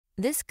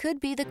This could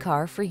be the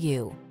car for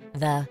you.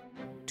 The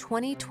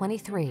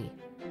 2023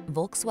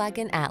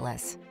 Volkswagen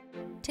Atlas.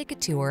 Take a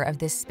tour of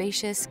this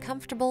spacious,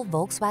 comfortable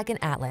Volkswagen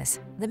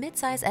Atlas, the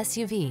midsize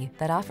SUV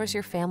that offers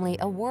your family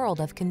a world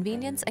of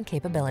convenience and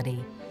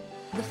capability.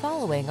 The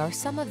following are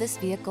some of this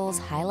vehicle's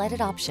highlighted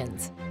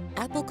options: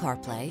 Apple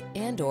CarPlay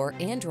and/or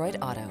Android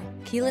Auto,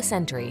 keyless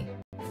entry,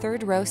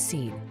 third row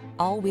seat,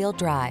 all-wheel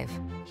drive,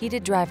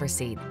 heated driver's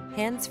seat,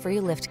 hands-free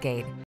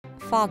liftgate,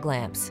 fog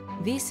lamps,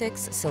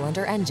 V6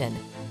 cylinder engine,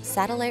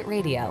 satellite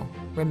radio,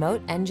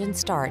 remote engine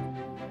start.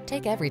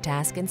 Take every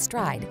task in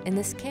stride in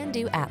this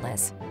can-do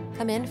Atlas.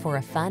 Come in for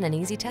a fun and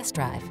easy test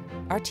drive.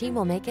 Our team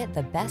will make it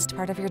the best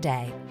part of your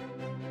day.